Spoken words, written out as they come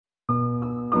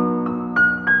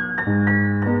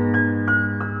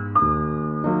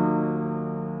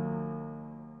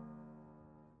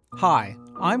Hi,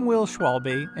 I'm Will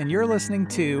Schwalbe, and you're listening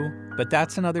to But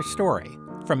That's Another Story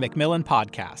from Macmillan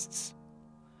Podcasts.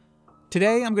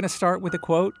 Today I'm going to start with a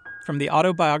quote from the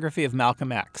autobiography of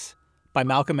Malcolm X by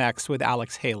Malcolm X with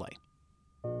Alex Haley.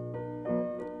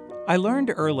 I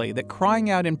learned early that crying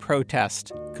out in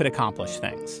protest could accomplish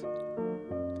things.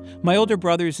 My older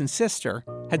brothers and sister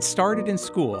had started in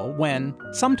school when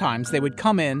sometimes they would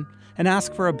come in and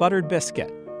ask for a buttered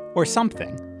biscuit or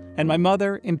something, and my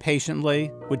mother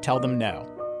impatiently would tell them no.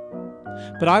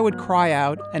 But I would cry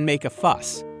out and make a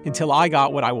fuss until I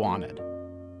got what I wanted.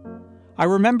 I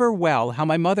remember well how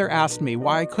my mother asked me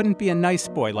why I couldn't be a nice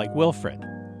boy like Wilfred,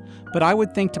 but I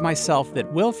would think to myself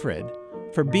that Wilfred,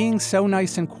 for being so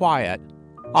nice and quiet,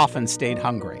 often stayed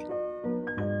hungry.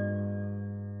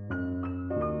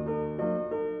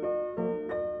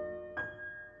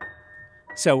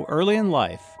 So early in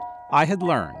life, I had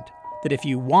learned that if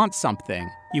you want something,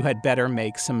 you had better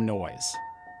make some noise.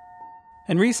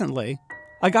 And recently,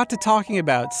 I got to talking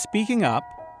about speaking up,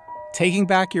 taking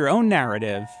back your own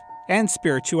narrative, and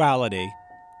spirituality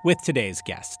with today's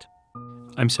guest.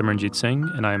 I'm Simranjeet Singh,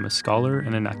 and I am a scholar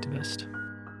and an activist.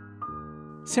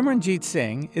 Simranjeet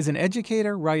Singh is an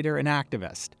educator, writer, and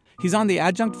activist. He's on the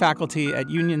adjunct faculty at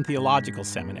Union Theological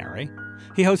Seminary.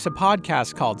 He hosts a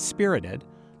podcast called Spirited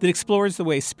that explores the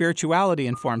way spirituality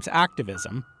informs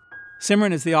activism.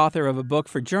 Simran is the author of a book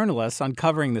for journalists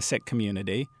uncovering the Sikh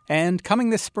community, and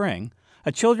coming this spring,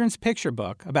 a children's picture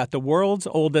book about the world's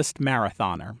oldest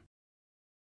marathoner.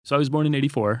 So I was born in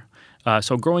 84.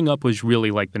 So growing up was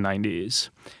really like the 90s.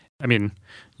 I mean,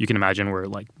 you can imagine we're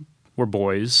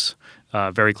boys,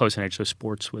 very close in age, so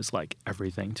sports was like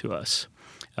everything to us.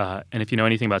 And if you know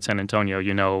anything about San Antonio,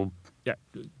 you know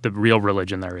the real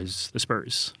religion there is the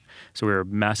Spurs. So we were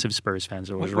massive Spurs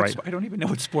fans. I don't even know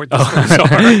what sport the Spurs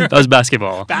are. That was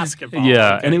basketball. Basketball.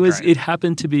 Yeah, okay, and great. it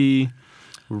happened to be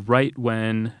right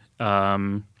when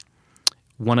one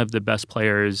of the best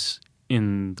players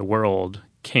in the world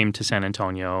came to San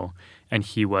Antonio, and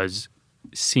he was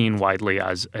seen widely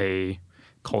as a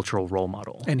cultural role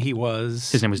model. And he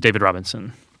was? His name was David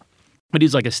Robinson. But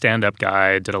he's like a stand-up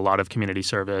guy, did a lot of community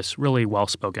service, really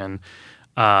well-spoken.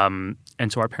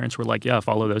 And so our parents were like, yeah,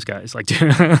 follow those guys. Like,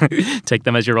 take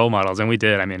them as your role models. And we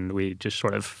did. I mean, we just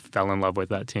sort of fell in love with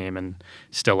that team and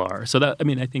still are. So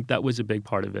I think that was a big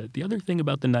part of it. The other thing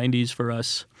about the 90s for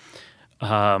us,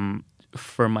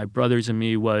 for my brothers and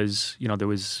me was, there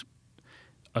was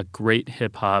a great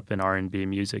hip-hop and R&B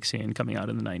music scene coming out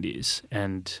in the 90s.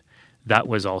 And that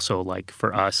was also, like,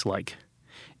 for us, like,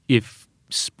 if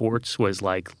sports was,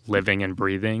 like, living and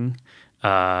breathing,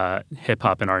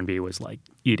 hip-hop and R&B was like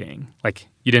eating. Like,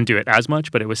 you didn't do it as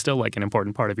much, but it was still like an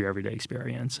important part of your everyday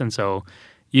experience. And so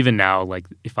even now, like,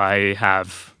 if I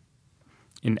have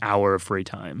an hour of free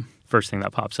time, first thing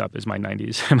that pops up is my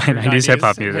 90s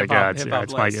hip-hop music.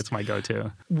 It's my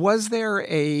go-to. Was there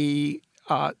a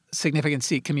significant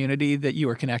Sikh community that you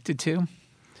were connected to?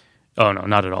 Oh, no,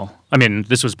 not at all. I mean,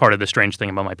 this was part of the strange thing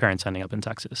about my parents ending up in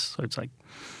Texas. So it's like,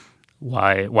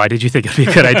 Why did you think it'd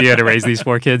be a good idea to raise these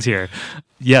 4 kids here?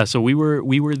 Yeah, so we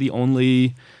were the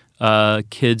only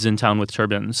kids in town with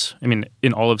turbans. I mean,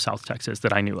 in all of South Texas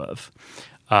that I knew of.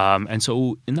 And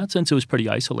so in that sense, it was pretty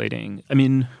isolating. I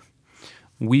mean,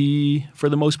 we, for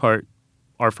the most part,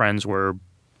 our friends were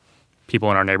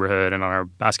people in our neighborhood and on our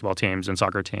basketball teams and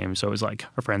soccer teams. So it was like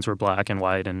our friends were black and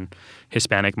white and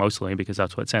Hispanic mostly, because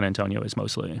that's what San Antonio is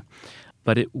mostly.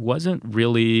 But it wasn't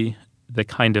really the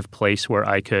kind of place where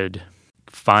I could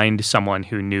find someone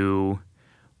who knew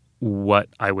what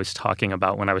I was talking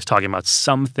about when I was talking about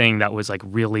something that was like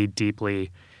really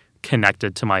deeply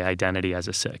connected to my identity as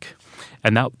a Sikh.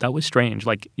 And that was strange.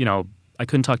 Like, I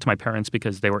couldn't talk to my parents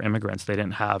because they were immigrants. They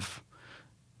didn't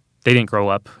grow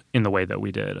up in the way that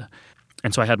we did.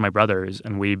 And so I had my brothers,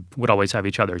 and we would always have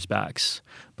each other's backs.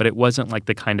 But it wasn't like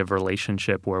the kind of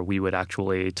relationship where we would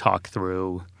actually talk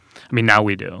through. I mean, now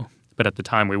we do. But at the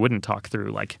time, we wouldn't talk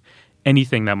through, like,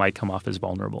 anything that might come off as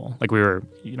vulnerable. Like, we were,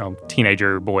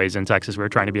 teenager boys in Texas. We were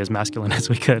trying to be as masculine as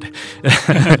we could.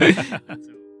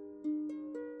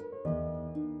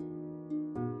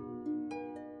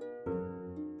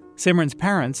 Simran's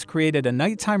parents created a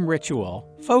nighttime ritual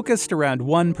focused around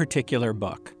one particular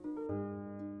book.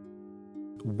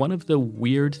 One of the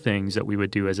weird things that we would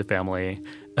do as a family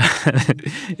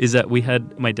is that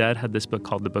my dad had this book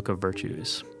called The Book of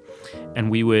Virtues.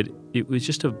 And it was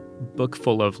just a book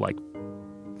full of, like,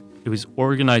 it was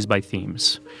organized by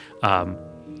themes of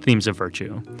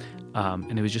virtue.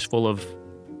 And it was just full of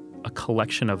a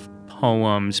collection of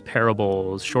poems,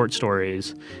 parables, short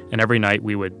stories. And every night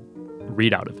we would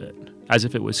read out of it as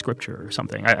if it was scripture or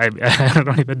something. I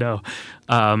don't even know.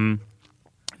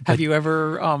 Have you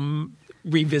ever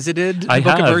revisited the I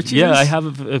Book have, of Virtues? yeah, I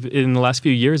have. In the last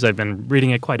few years, I've been reading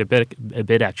it quite a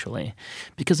bit actually,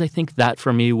 because I think that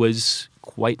for me was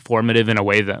quite formative in a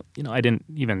way that I didn't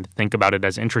even think about it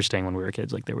as interesting when we were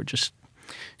kids. Like they were just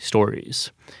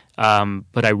stories.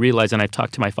 But I realized, and I've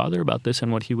talked to my father about this,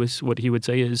 and what he would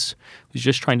say is he's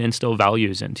just trying to instill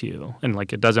values into you, and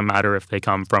like it doesn't matter if they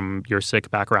come from your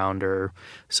Sikh background or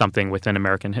something within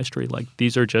American history. Like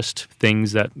these are just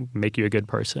things that make you a good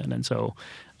person, and so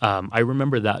I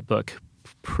remember that book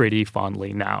pretty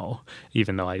fondly now,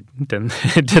 even though I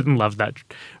didn't love that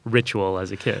ritual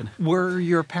as a kid. Were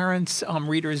your parents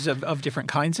readers of different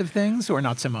kinds of things, or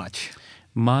not so much?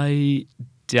 My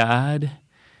dad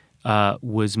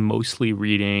was mostly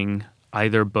reading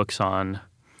either books on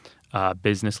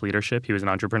business leadership. He was an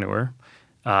entrepreneur,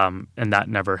 and that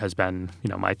never has been,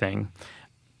 my thing.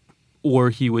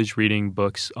 Or he was reading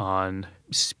books on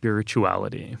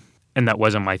spirituality, and that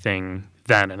wasn't my thing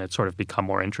then, and it's sort of become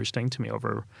more interesting to me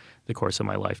over the course of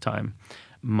my lifetime.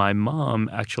 My mom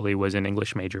actually was an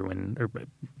English major or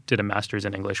did a master's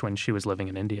in English when she was living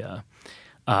in India.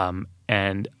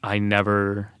 And I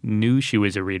never knew she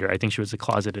was a reader. I think she was a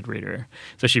closeted reader.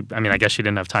 So I guess she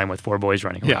didn't have time with 4 boys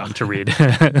running around to read.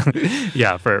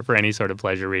 For any sort of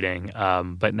pleasure reading.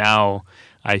 But now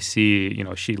I see,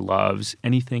 she loves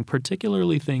anything,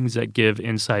 particularly things that give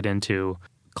insight into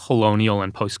colonial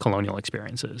and post-colonial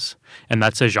experiences. And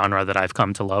that's a genre that I've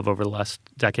come to love over the last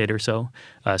decade or so.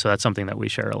 So that's something that we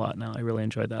share a lot now. I really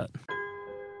enjoy that.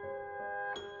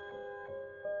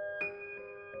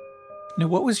 Now,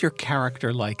 what was your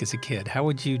character like as a kid? How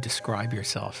would you describe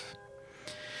yourself?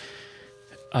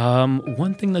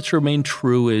 One thing that's remained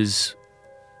true is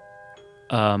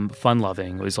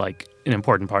fun-loving was like an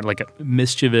important part, like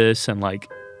mischievous, and like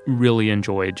really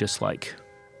enjoyed just like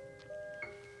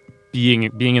being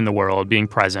in the world, being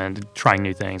present, trying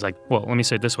new things. Like, well, let me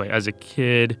say it this way. As a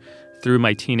kid, through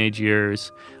my teenage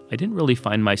years, I didn't really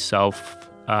find myself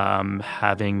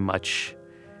having much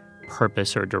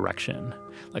purpose or direction.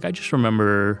 Like, I just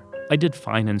remember I did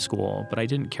fine in school, but I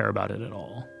didn't care about it at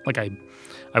all. Like, I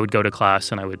would go to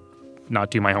class and I would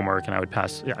not do my homework and I would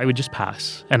pass. I would just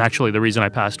pass. And actually, the reason I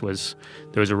passed was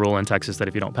there was a rule in Texas that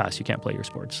if you don't pass, you can't play your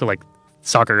sports. So, like,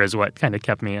 soccer is what kind of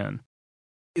kept me in.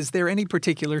 Is there any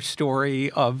particular story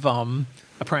of a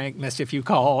prank, mischief you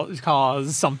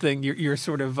cause something, you're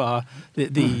sort of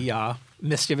the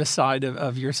mischievous side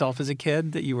of yourself as a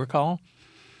kid that you recall?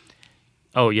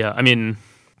 Oh, yeah. I mean,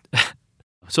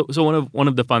 so one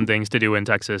of the fun things to do in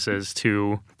Texas is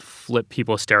to flip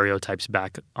people's stereotypes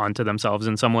back onto themselves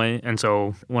in some way. And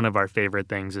so one of our favorite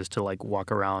things is to like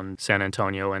walk around San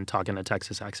Antonio and talk in a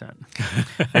Texas accent.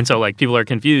 And so like people are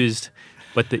confused,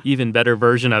 but the even better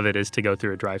version of it is to go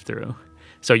through a drive-through.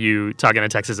 So you talk in a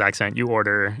Texas accent, you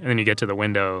order, and then you get to the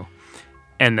window,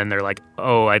 and then they're like,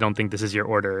 "Oh, I don't think this is your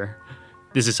order.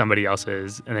 This is somebody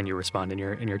else's," and then you respond in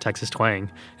your Texas twang.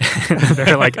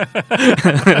 They're like,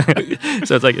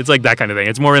 so it's like that kind of thing.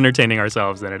 It's more entertaining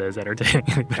ourselves than it is entertaining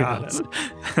anybody else.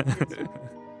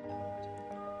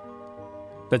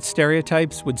 But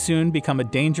stereotypes would soon become a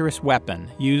dangerous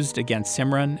weapon used against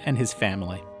Simran and his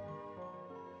family.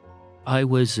 I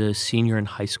was a senior in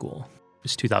high school. It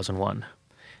was 2001,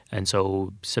 and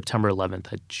so September 11th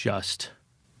had just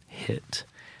hit.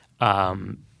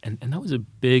 And that was a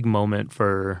big moment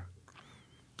for,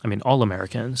 all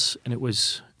Americans. And it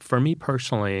was, for me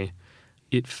personally,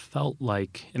 it felt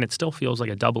like, and it still feels like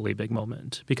a doubly big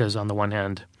moment because on the one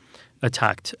hand,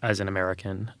 attacked as an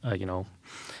American,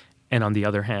 and on the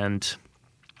other hand,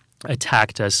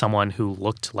 attacked as someone who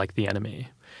looked like the enemy.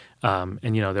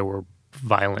 There were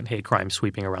violent hate crimes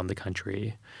sweeping around the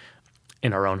country.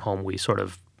 In our own home, we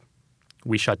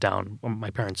shut down. My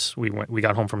parents, we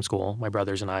got home from school, my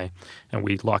brothers and I, and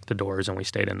we locked the doors and we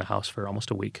stayed in the house for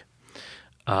almost a week.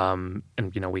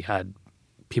 We had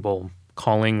people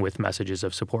calling with messages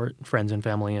of support, friends and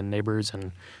family and neighbors,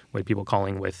 and we had people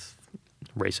calling with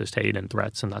racist hate and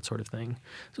threats and that sort of thing.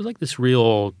 So it was like this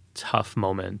real tough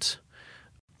moment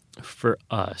for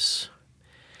us.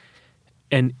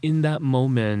 And in that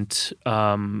moment,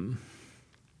 one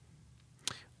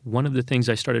of the things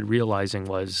I started realizing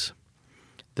was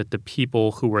that the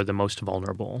people who were the most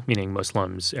vulnerable, meaning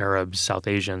Muslims, Arabs, South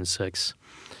Asians, Sikhs,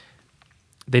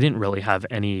 they didn't really have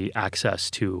any access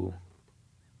to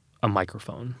a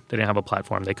microphone. They didn't have a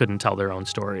platform. They couldn't tell their own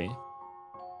story.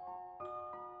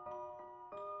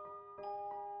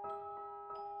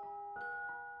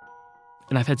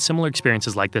 And I've had similar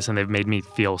experiences like this, and they've made me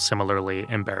feel similarly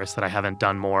embarrassed that I haven't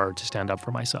done more to stand up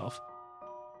for myself.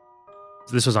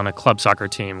 This was on a club soccer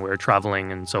team. We were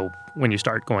traveling, and so when you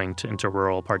start going into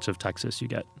rural parts of Texas, you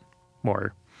get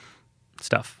more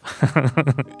stuff.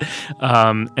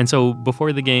 And so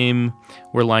before the game,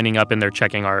 we're lining up and they're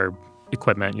checking our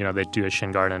equipment. You know, they do a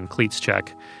shin guard and cleats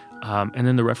check. And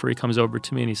then the referee comes over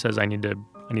to me and he says, I need to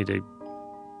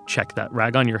check that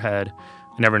rag on your head.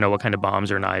 I never know what kind of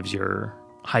bombs or knives you're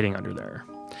hiding under there.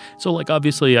 So, like,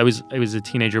 obviously, I was a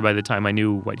teenager by the time I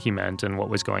knew what he meant and what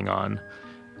was going on.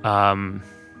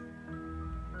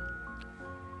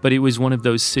 But it was one of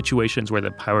those situations where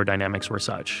the power dynamics were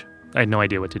such. I had no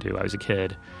idea what to do. I was a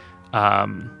kid.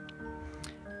 And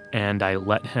I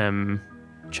let him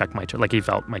check my turban. Like, he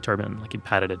felt my turban. Like, he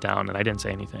patted it down, and I didn't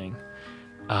say anything.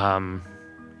 And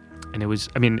it was,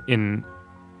 I mean,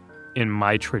 in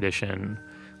my tradition,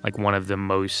 like, one of the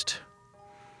most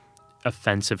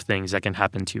offensive things that can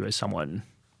happen to you is someone,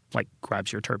 like,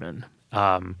 grabs your turban.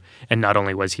 And not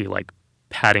only was he, like,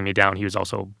 patting me down, he was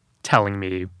also telling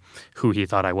me who he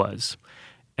thought I was.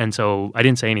 And so I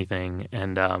didn't say anything.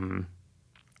 And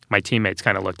my teammates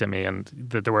kind of looked at me, and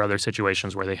there were other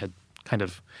situations where they had kind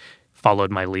of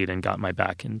followed my lead and got my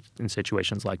back in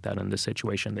situations like that. In this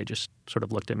situation, they just sort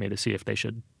of looked at me to see if they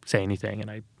should say anything,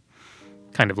 and I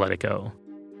kind of let it go.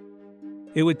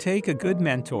 It would take a good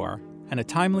mentor and a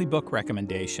timely book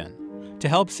recommendation to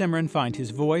help Simran find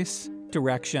his voice,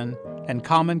 direction, and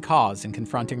common cause in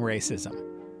confronting racism.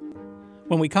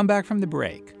 When we come back from the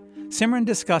break, Simran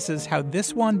discusses how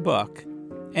this one book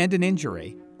and an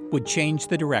injury would change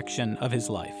the direction of his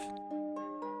life.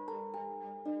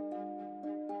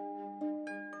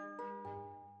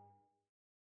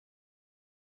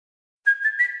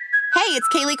 Hey, it's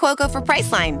Kaylee Cuoco for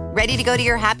Priceline. Ready to go to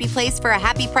your happy place for a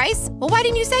happy price? Well, why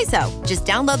didn't you say so? Just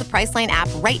download the Priceline app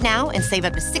right now and save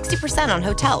up to 60% on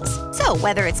hotels. So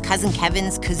whether it's Cousin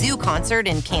Kevin's Kazoo Concert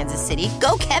in Kansas City,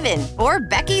 go Kevin, or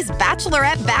Becky's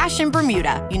Bachelorette Bash in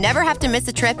Bermuda, you never have to miss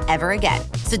a trip ever again.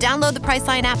 So download the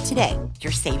Priceline app today.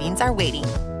 Your savings are waiting.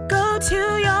 Go to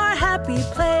your happy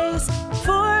place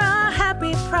for a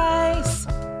happy price.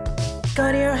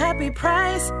 Go to your happy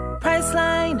price,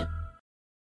 Priceline.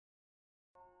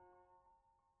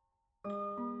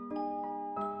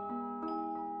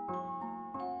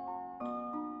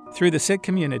 Through the Sikh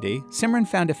community, Simran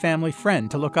found a family friend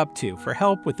to look up to for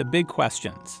help with the big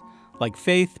questions, like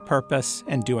faith, purpose,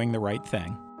 and doing the right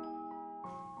thing.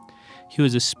 He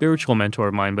was a spiritual mentor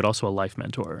of mine, but also a life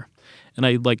mentor. And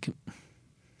I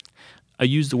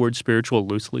use the word spiritual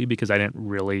loosely because I didn't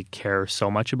really care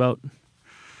so much about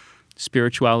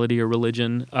spirituality or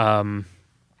religion.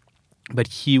 But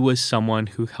he was someone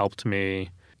who helped me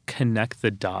connect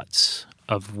the dots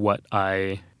of what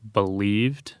I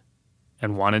believed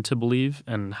and wanted to believe,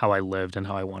 and how I lived and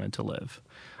how I wanted to live.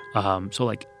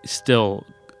 Still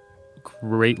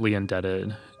greatly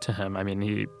indebted to him. I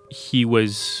mean, he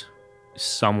was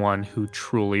someone who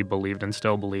truly believed and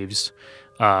still believes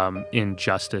in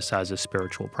justice as a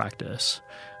spiritual practice.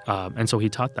 And so he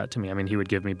taught that to me. I mean, he would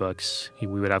give me books. We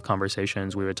would have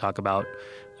conversations. We would talk about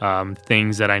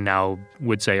things that I now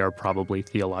would say are probably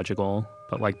theological,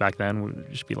 but like back then, we would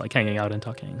just be like hanging out and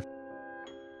talking.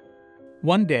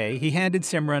 One day, he handed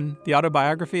Simran the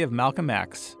autobiography of Malcolm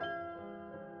X.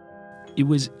 It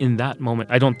was in that moment,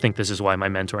 I don't think this is why my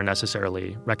mentor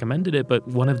necessarily recommended it, but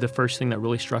one of the first things that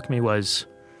really struck me was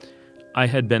I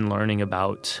had been learning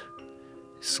about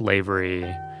slavery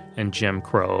and Jim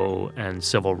Crow and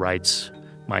civil rights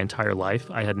my entire life.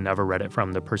 I had never read it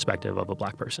from the perspective of a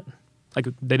black person. Like,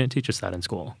 they didn't teach us that in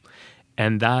school.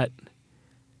 And that,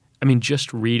 I mean,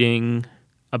 just reading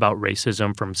about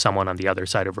racism from someone on the other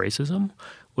side of racism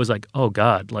was like, oh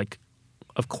God, like,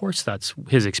 of course that's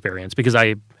his experience because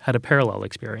I had a parallel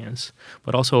experience.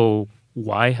 But also,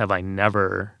 why have I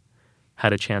never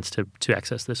had a chance to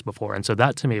access this before? And so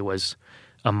that to me was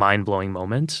a mind-blowing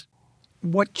moment.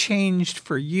 What changed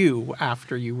for you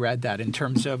after you read that in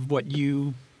terms of what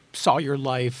you saw your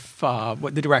life,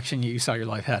 what the direction you saw your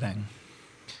life heading?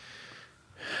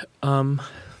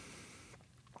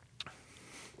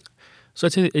 So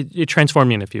I'd say it transformed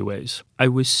me in a few ways. I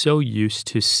was so used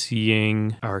to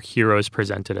seeing our heroes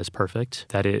presented as perfect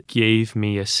that it gave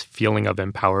me a feeling of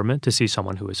empowerment to see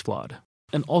someone who is flawed.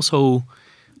 And also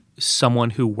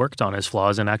someone who worked on his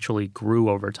flaws and actually grew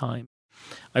over time.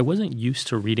 I wasn't used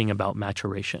to reading about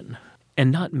maturation.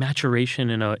 And not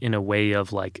maturation in a way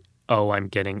of like, oh, I'm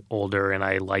getting older and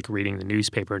I like reading the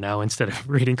newspaper now instead of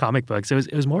reading comic books.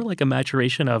 It was more like a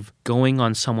maturation of going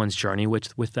on someone's journey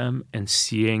with them and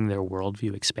seeing their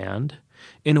worldview expand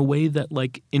in a way that,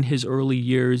 like, in his early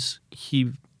years,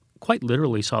 he quite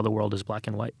literally saw the world as black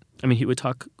and white. I mean, he would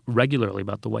talk regularly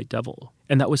about the white devil.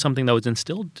 And that was something that was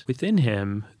instilled within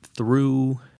him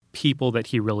through people that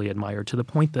he really admired, to the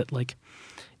point that, like,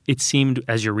 it seemed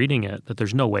as you're reading it that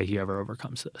there's no way he ever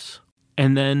overcomes this.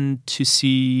 And then to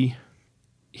see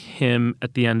him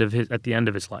at the end of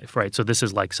his life, right? So this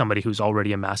is like somebody who's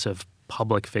already a massive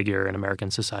public figure in American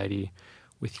society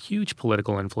with huge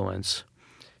political influence,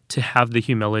 to have the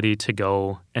humility to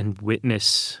go and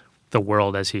witness the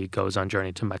world as he goes on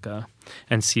journey to Mecca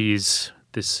and sees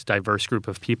this diverse group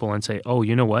of people and say, oh,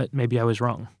 you know what? Maybe I was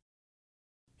wrong.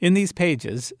 In these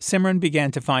pages, Simran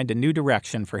began to find a new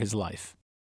direction for his life.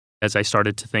 As I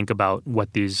started to think about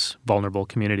what these vulnerable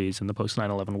communities in the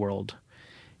post-9/11 world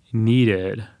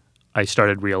needed, I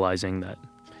started realizing that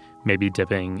maybe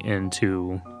dipping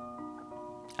into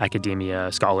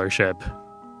academia, scholarship,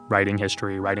 writing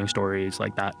history, writing stories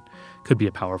like that could be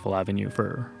a powerful avenue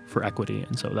for equity.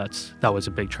 And so that was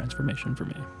a big transformation for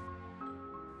me.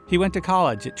 He went to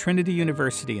college at Trinity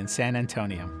University in San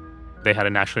Antonio. They had a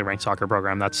nationally ranked soccer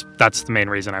program. That's the main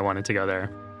reason I wanted to go there.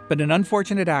 But an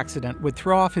unfortunate accident would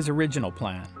throw off his original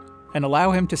plan and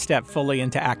allow him to step fully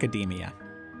into academia.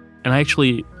 And I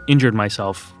actually injured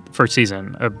myself first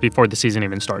season, before the season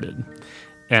even started,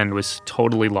 and was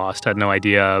totally lost, had no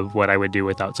idea what I would do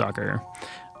without soccer.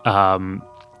 And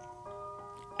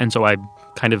so I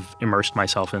kind of immersed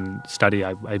myself in study.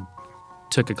 I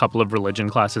took a couple of religion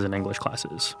classes and English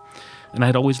classes. And I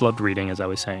had always loved reading, as I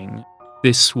was saying.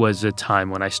 This was a time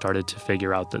when I started to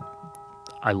figure out that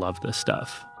I love this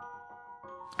stuff.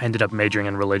 I ended up majoring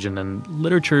in religion and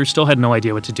literature, still had no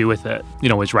idea what to do with it.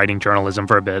 Was writing journalism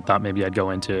for a bit, thought maybe I'd go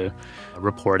into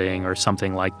reporting or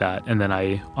something like that. And then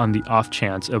on the off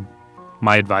chance,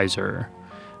 my advisor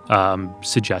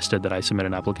suggested that I submit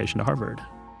an application to Harvard.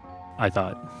 I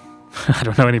thought, I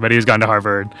don't know anybody who's gone to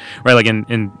Harvard, right? Like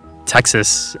in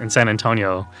Texas and San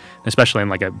Antonio, especially in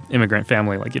like an immigrant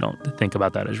family, like you don't think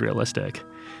about that as realistic.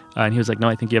 And he was like, no,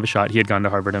 I think you have a shot. He had gone to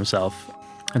Harvard himself.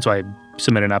 And so I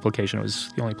submitted an application. It was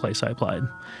the only place I applied,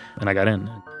 and I got in.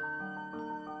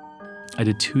 I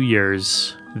did 2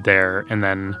 years there and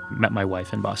then met my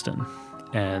wife in Boston.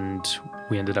 And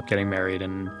we ended up getting married,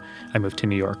 and I moved to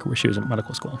New York where she was in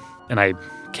medical school. And I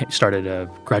started a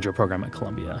graduate program at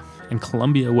Columbia. And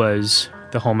Columbia was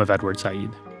the home of Edward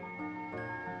Said.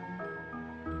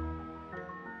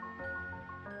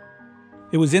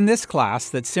 It was in this class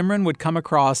that Simran would come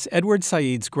across Edward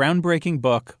Said's groundbreaking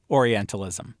book,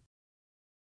 Orientalism.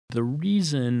 The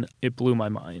reason it blew my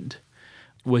mind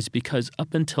was because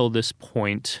up until this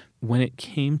point, when it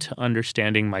came to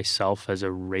understanding myself as a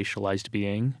racialized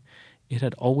being, it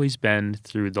had always been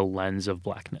through the lens of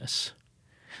blackness.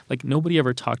 Like, nobody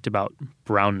ever talked about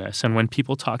brownness. And when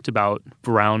people talked about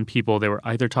brown people, they were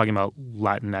either talking about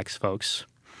Latinx folks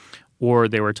or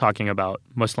they were talking about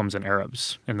Muslims and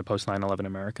Arabs in the post-9/11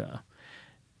 America.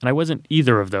 And I wasn't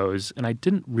either of those, and I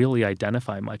didn't really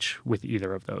identify much with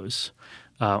either of those,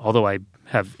 although I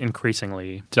have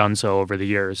increasingly done so over the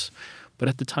years. But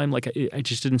at the time, it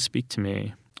just didn't speak to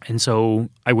me. And so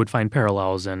I would find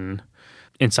parallels in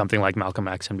something like Malcolm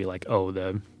X and be like, oh,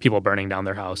 the people burning down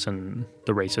their house and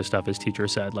the racist stuff his teacher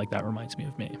said, like that reminds me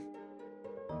of me.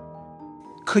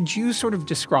 Could you sort of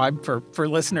describe for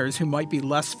listeners who might be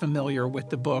less familiar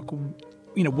with the book,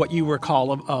 what you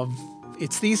recall of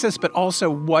its thesis, but also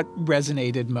what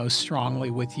resonated most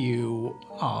strongly with you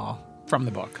from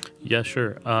the book? Yeah,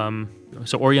 sure.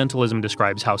 So Orientalism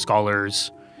describes how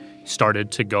scholars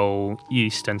started to go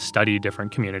east and study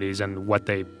different communities and what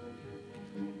they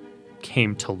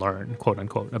came to learn, quote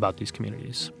unquote, about these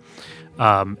communities.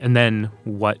 And then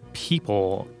what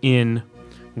people in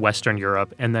Western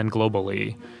Europe and then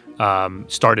globally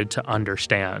started to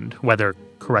understand, whether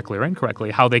correctly or incorrectly,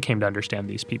 how they came to understand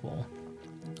these people.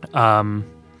 And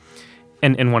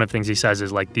one of the things he says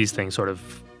is like these things sort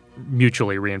of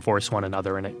mutually reinforce one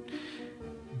another, and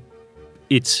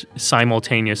it's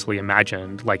simultaneously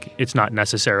imagined, like it's not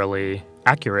necessarily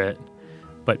accurate,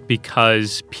 but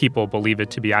because people believe it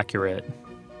to be accurate,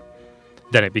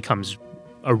 then it becomes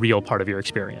a real part of your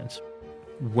experience.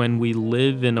 When we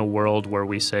live in a world where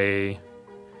we say,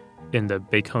 in the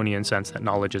Baconian sense, that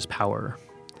knowledge is power,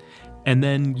 and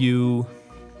then you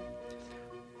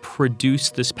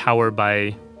produce this power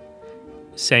by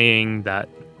saying that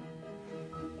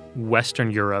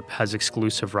Western Europe has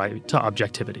exclusive right to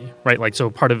objectivity, right? Like, so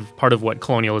part of what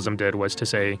colonialism did was to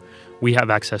say, we have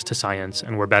access to science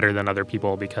and we're better than other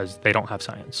people because they don't have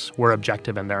science. We're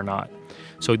objective and they're not.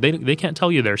 So they can't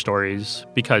tell you their stories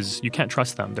because you can't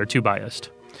trust them. They're too biased.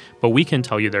 But we can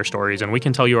tell you their stories, and we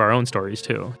can tell you our own stories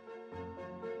too.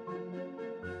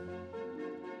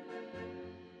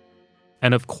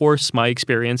 And of course, my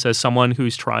experience as someone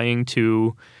who's trying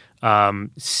to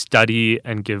study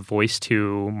and give voice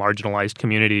to marginalized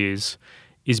communities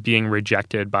is being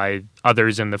rejected by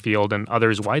others in the field and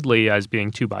others widely as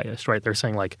being too biased, right? They're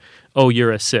saying like, oh,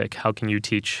 you're a Sikh. How can you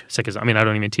teach Sikhism? I mean, I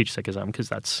don't even teach Sikhism because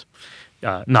that's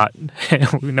not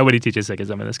 – nobody teaches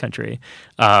Sikhism in this country.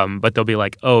 But they'll be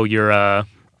like, oh, you're a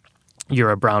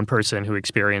brown person who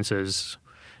experiences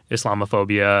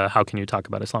Islamophobia. How can you talk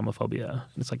about Islamophobia? And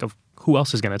it's like, who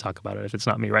else is going to talk about it if it's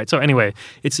not me, right? So anyway,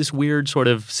 it's this weird sort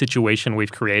of situation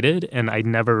we've created, and I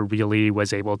never really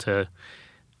was able to –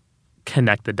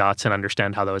 connect the dots and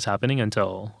understand how that was happening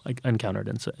until I encountered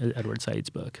Edward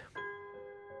Said's book.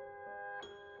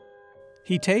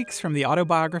 He takes from the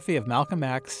autobiography of Malcolm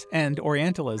X and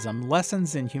Orientalism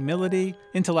lessons in humility,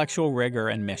 intellectual rigor,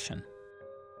 and mission.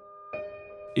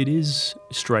 It is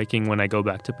striking when I go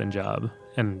back to Punjab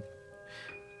and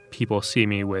people see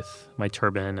me with my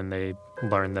turban and they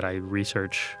learn that I do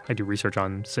research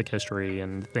on Sikh history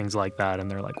and things like that,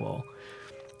 and they're like, well,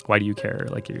 why do you care?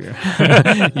 Like you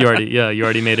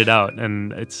already made it out.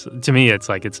 And it's, to me, it's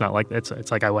like, it's not like,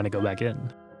 it's like I want to go back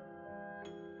in.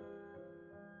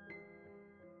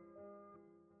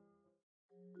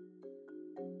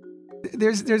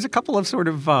 There's a couple of sort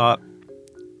of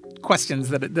questions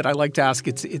that I like to ask.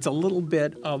 It's a little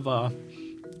bit of a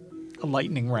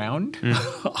lightning round,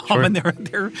 Sure. And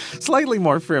they're slightly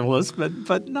more frivolous,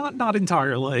 but not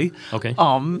entirely. Okay.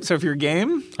 So if you're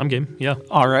game, I'm game. Yeah.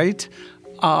 All right.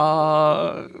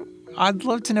 I'd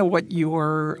love to know what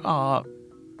your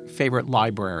favorite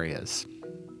library is.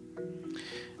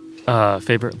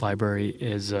 Favorite library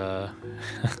is the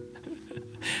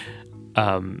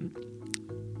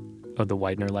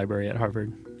Widener Library at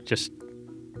Harvard. Just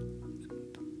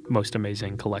most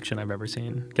amazing collection I've ever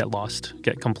seen. Get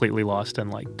completely lost,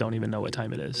 and like don't even know what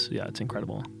time it is. Yeah, it's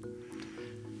incredible.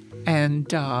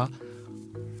 And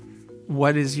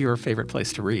what is your favorite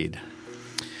place to read?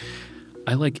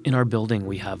 I like in our building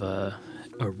we have a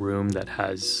room that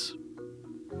has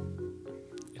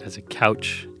a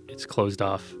couch. It's closed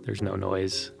off. There's no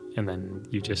noise. And then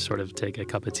you just sort of take a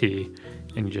cup of tea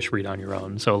and you just read on your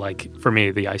own. So like for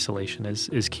me, the isolation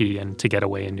is key, and to get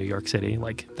away in New York City,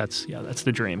 like that's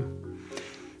the dream.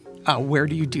 Where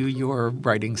do you do your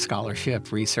writing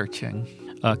scholarship, researching?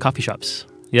 Coffee shops.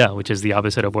 Yeah, which is the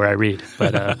opposite of where I read.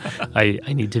 But I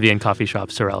need to be in coffee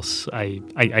shops, or else I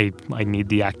need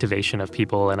the activation of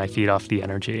people, and I feed off the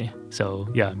energy. So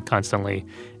yeah, I'm constantly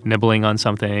nibbling on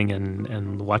something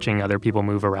and watching other people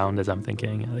move around as I'm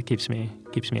thinking. It keeps me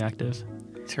active.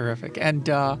 Terrific. And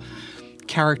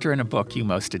character in a book you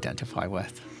most identify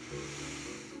with?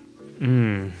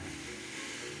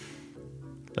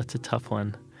 That's a tough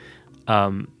one.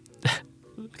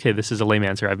 Okay, this is a lame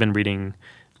answer. I've been reading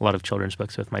a lot of children's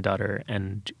books with my daughter,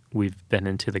 and we've been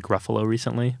into The Gruffalo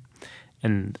recently.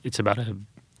 And it's about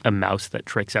a mouse that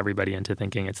tricks everybody into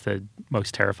thinking it's the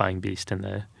most terrifying beast in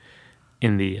the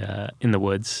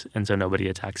woods, and so nobody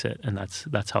attacks it. And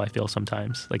that's how I feel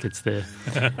sometimes. Like it's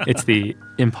the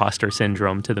imposter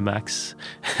syndrome to the max.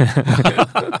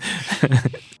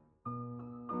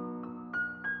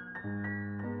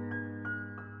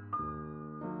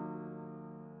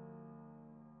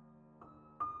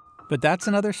 But That's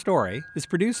Another Story is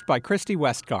produced by Christy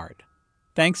Westgard.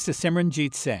 Thanks to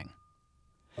Simranjeet Singh.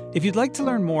 If you'd like to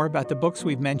learn more about the books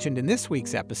we've mentioned in this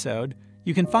week's episode,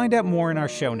 you can find out more in our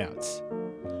show notes.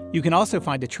 You can also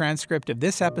find a transcript of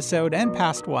this episode and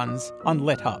past ones on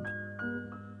LitHub.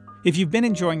 If you've been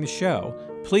enjoying the show,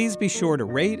 please be sure to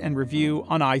rate and review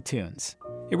on iTunes.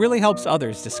 It really helps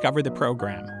others discover the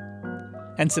program.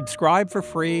 And subscribe for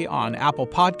free on Apple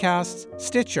Podcasts,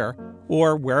 Stitcher,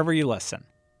 or wherever you listen.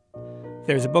 If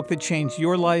there's a book that changed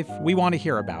your life, we want to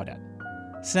hear about it.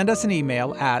 Send us an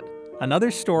email at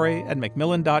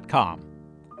anotherstory@macmillan.com.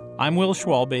 I'm Will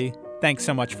Schwalbe. Thanks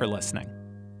so much for listening.